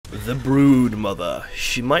the Broodmother.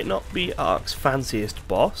 She might not be ARK's fanciest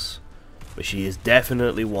boss, but she is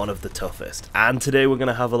definitely one of the toughest. And today we're going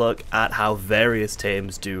to have a look at how various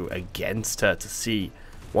tames do against her to see,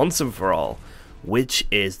 once and for all, which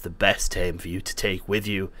is the best tame for you to take with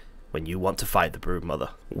you when you want to fight the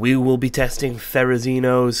Broodmother. We will be testing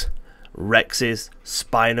Therazinos, Rexes,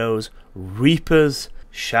 Spinos, Reapers,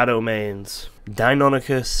 Shadowmanes,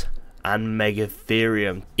 Deinonychus, and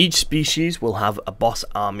Megatherium. Each species will have a boss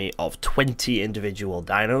army of 20 individual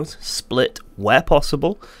dinos, split, where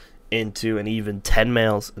possible, into an even 10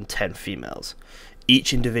 males and 10 females.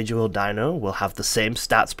 Each individual dino will have the same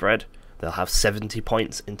stat spread. They'll have 70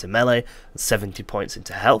 points into melee and 70 points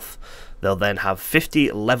into health. They'll then have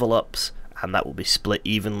 50 level ups, and that will be split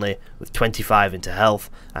evenly with 25 into health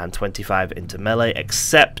and 25 into melee,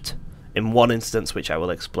 except in one instance which I will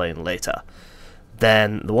explain later.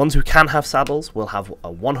 Then the ones who can have saddles will have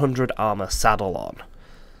a 100 armor saddle on.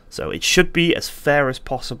 So it should be as fair as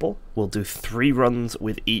possible. We'll do 3 runs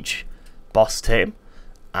with each boss tame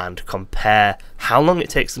and compare how long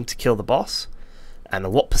it takes them to kill the boss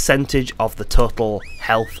and what percentage of the total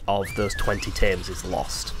health of those 20 tames is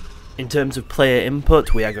lost. In terms of player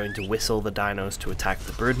input, we are going to whistle the dinos to attack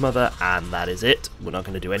the Broodmother, and that is it. We're not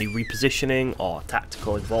going to do any repositioning or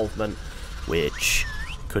tactical involvement, which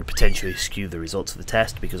could potentially skew the results of the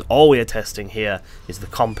test, because all we are testing here is the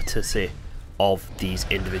competency of these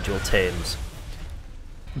individual tames.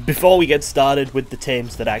 Before we get started with the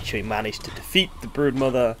tames that actually managed to defeat the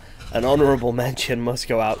Broodmother, an honourable mention must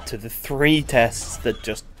go out to the 3 tests that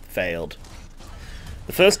just failed.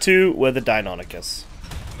 The first 2 were the Deinonychus.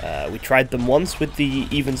 We tried them once with the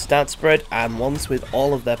even stat spread and once with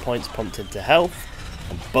all of their points pumped into health,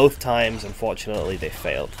 and both times, unfortunately, they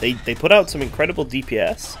failed. They put out some incredible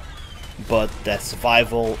DPS, but their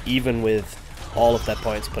survival, even with all of their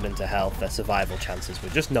points put into health, their survival chances were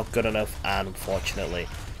just not good enough, and unfortunately,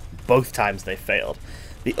 both times they failed.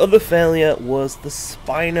 The other failure was the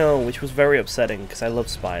Spino, which was very upsetting because I love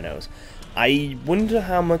Spinos. I wonder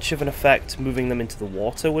how much of an effect moving them into the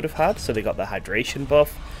water would have had, so they got the hydration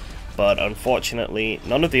buff, but unfortunately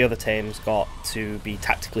none of the other tames got to be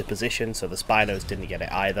tactically positioned, so the Spinos didn't get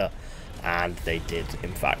it either, and they did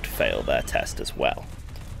in fact fail their test as well.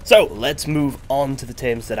 So let's move on to the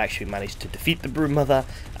tames that actually managed to defeat the Broodmother,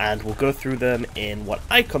 and we'll go through them in what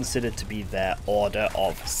I consider to be their order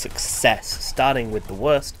of success, starting with the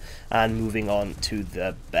worst and moving on to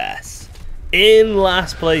the best. In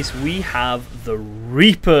last place we have the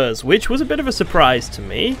Reapers, which was a bit of a surprise to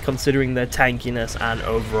me, considering their tankiness and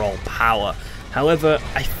overall power. However,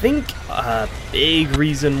 I think a big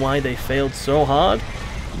reason why they failed so hard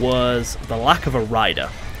was the lack of a rider.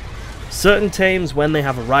 Certain tames, when they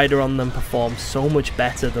have a rider on them, perform so much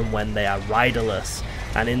better than when they are riderless.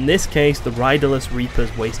 And in this case, the riderless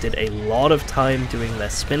Reapers wasted a lot of time doing their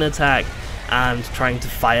spin attack and trying to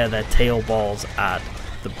fire their tail balls at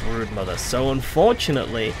the Broodmother. So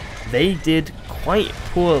unfortunately, they did quite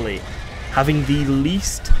poorly, having the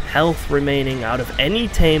least health remaining out of any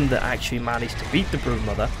tame that actually managed to beat the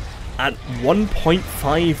Broodmother at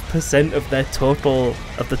 1.5% of their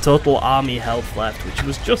total army health left, which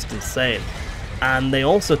was just insane. And they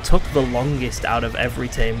also took the longest out of every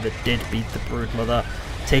tame that did beat the Broodmother,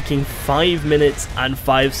 taking 5 minutes and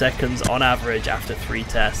 5 seconds on average after 3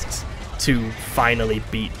 tests to finally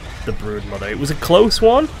beat the Broodmother. It was a close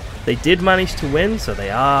one. They did manage to win, so they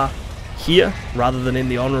are here rather than in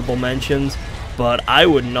the honourable mentions, but I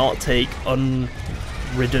would not take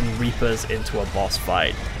unridden Reapers into a boss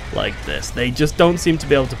fight like this. They just don't seem to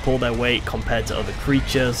be able to pull their weight compared to other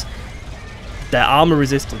creatures. Their armor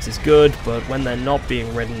resistance is good, but when they're not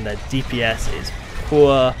being ridden, their DPS is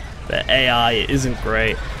poor, their AI isn't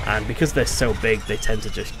great, and because they're so big, they tend to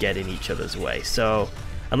just get in each other's way. So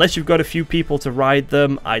unless you've got a few people to ride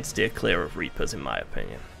them, I'd steer clear of Reapers in my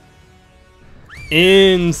opinion.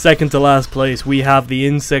 In second to last place, we have the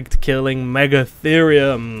insect-killing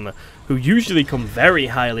Megatherium, who usually come very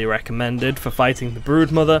highly recommended for fighting the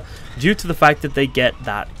Broodmother due to the fact that they get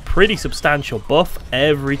that pretty substantial buff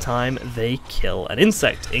every time they kill an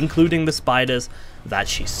insect, including the spiders that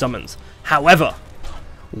she summons. However,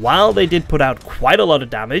 while they did put out quite a lot of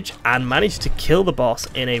damage and managed to kill the boss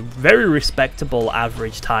in a very respectable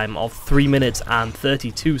average time of 3 minutes and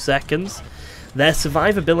 32 seconds, their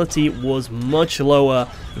survivability was much lower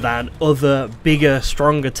than other bigger,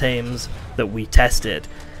 stronger tames that we tested,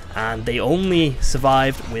 and they only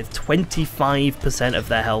survived with 25% of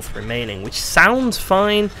their health remaining, which sounds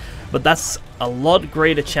fine, but that's a lot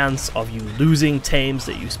greater chance of you losing tames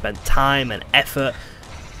that you spent time and effort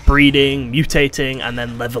breeding, mutating, and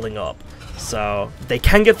then leveling up. So they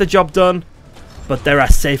can get the job done, but there are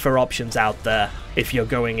safer options out there if you're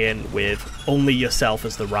going in with only yourself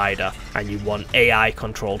as the rider and you want AI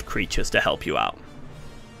controlled creatures to help you out.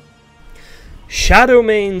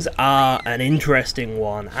 Shadowmanes are an interesting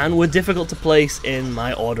one and were difficult to place in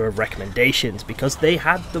my order of recommendations because they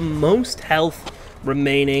had the most health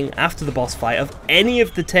remaining after the boss fight of any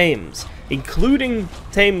of the Tames, including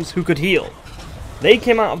Tames who could heal. They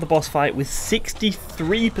came out of the boss fight with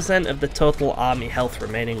 63% of the total army health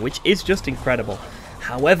remaining, which is just incredible.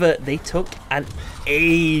 However, they took an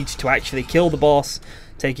age to actually kill the boss,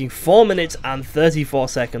 taking 4 minutes and 34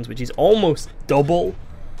 seconds, which is almost double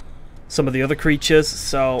some of the other creatures,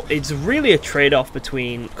 so it's really a trade-off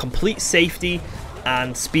between complete safety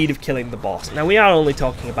and speed of killing the boss. Now we are only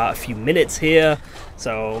talking about a few minutes here,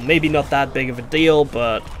 so maybe not that big of a deal,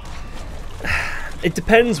 but it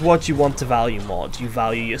depends what you want to value more. Do you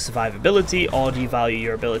value your survivability, or do you value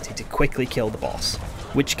your ability to quickly kill the boss,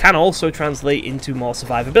 which can also translate into more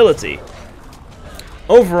survivability.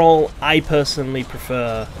 Overall, I personally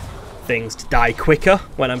prefer things to die quicker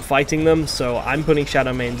when I'm fighting them, so I'm putting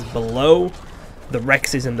Shadowmanes below the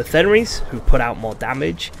Rexes and the Theneries, who put out more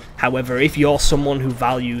damage. However, if you're someone who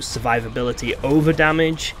values survivability over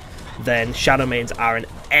damage, then Shadowmanes are an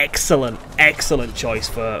excellent choice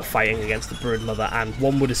for fighting against the Broodmother, and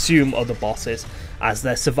one would assume other bosses, as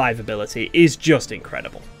their survivability is just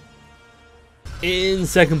incredible. In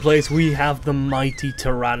second place, we have the mighty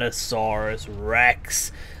Tyrannosaurus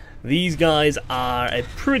Rex. These guys are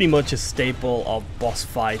pretty much a staple of boss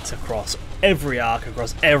fights across every arc,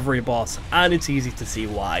 across every boss, and it's easy to see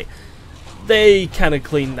why. They kind of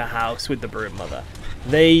cleaned the house with the Broodmother.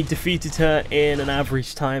 They defeated her in an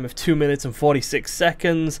average time of 2 minutes and 46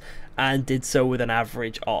 seconds, and did so with an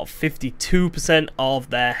average of 52% of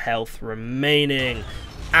their health remaining.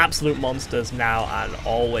 Absolute monsters now and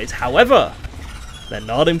always. However, they're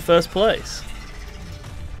not in first place.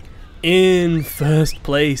 In first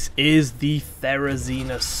place is the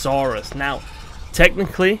Therizinosaurus. Now,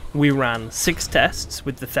 technically, we ran 6 tests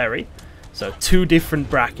with the Theri, so 2 different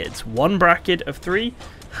brackets. One bracket of 3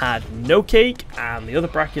 had no cake, and the other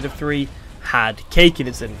bracket of 3 had cake in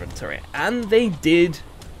its inventory, and they did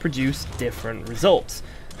produce different results.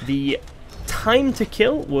 The time to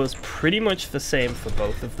kill was pretty much the same for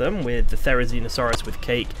both of them, with the Therizinosaurus with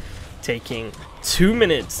cake taking 2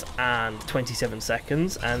 minutes and 27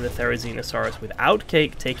 seconds, and the Therizinosaurus without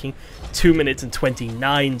cake taking 2 minutes and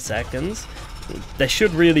 29 seconds. There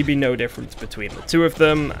should really be no difference between the two of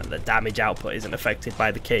them, and the damage output isn't affected by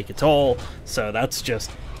the cake at all, so that's just,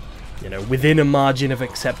 you know, within a margin of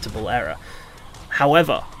acceptable error.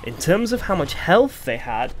 However, in terms of how much health they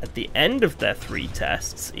had at the end of their 3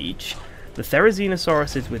 tests each, the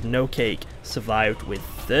Therizinosaurus with no cake survived with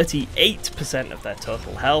 38% of their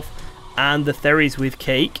total health, and the Theris with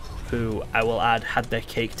cake, who I will add had their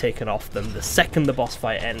cake taken off them the second the boss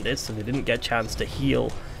fight ended, so they didn't get a chance to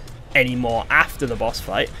heal anymore after the boss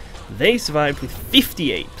fight, they survived with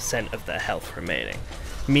 58% of their health remaining,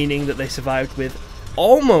 meaning that they survived with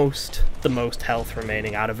almost the most health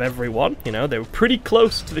remaining out of everyone. You know, they were pretty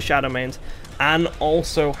close to the Shadowmanes, and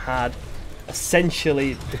also had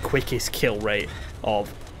essentially the quickest kill rate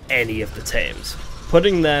of any of the Tames,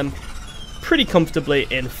 putting them pretty comfortably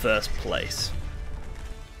in first place.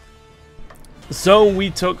 So we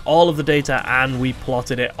took all of the data and we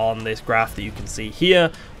plotted it on this graph that you can see here,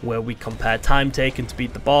 where we compared time taken to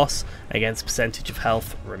beat the boss against percentage of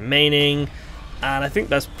health remaining. And I think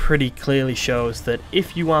that pretty clearly shows that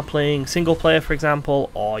if you are playing single player, for example,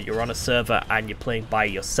 or you're on a server and you're playing by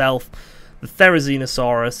yourself, the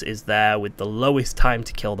Therizinosaurus is there with the lowest time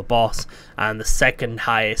to kill the boss and the second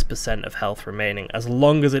highest percent of health remaining, as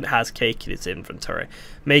long as it has cake in its inventory,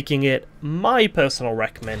 making it my personal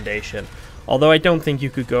recommendation, although I don't think you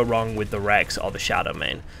could go wrong with the Rex or the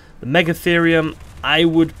Shadowmane. The Megatherium, I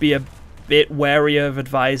would be a bit wary of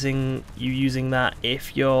advising you using that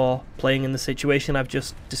if you're playing in the situation I've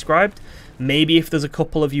just described. Maybe if there's a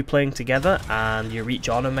couple of you playing together and you're each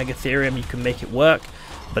on a Megatherium, you can make it work.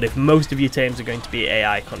 But if most of your Tames are going to be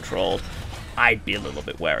AI controlled, I'd be a little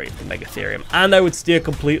bit wary of the Megatherium. And I would steer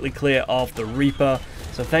completely clear of the Reaper.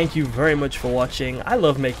 So thank you very much for watching. I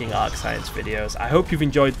love making ARK Science videos. I hope you've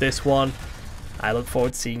enjoyed this one. I look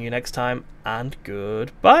forward to seeing you next time, and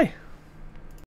goodbye.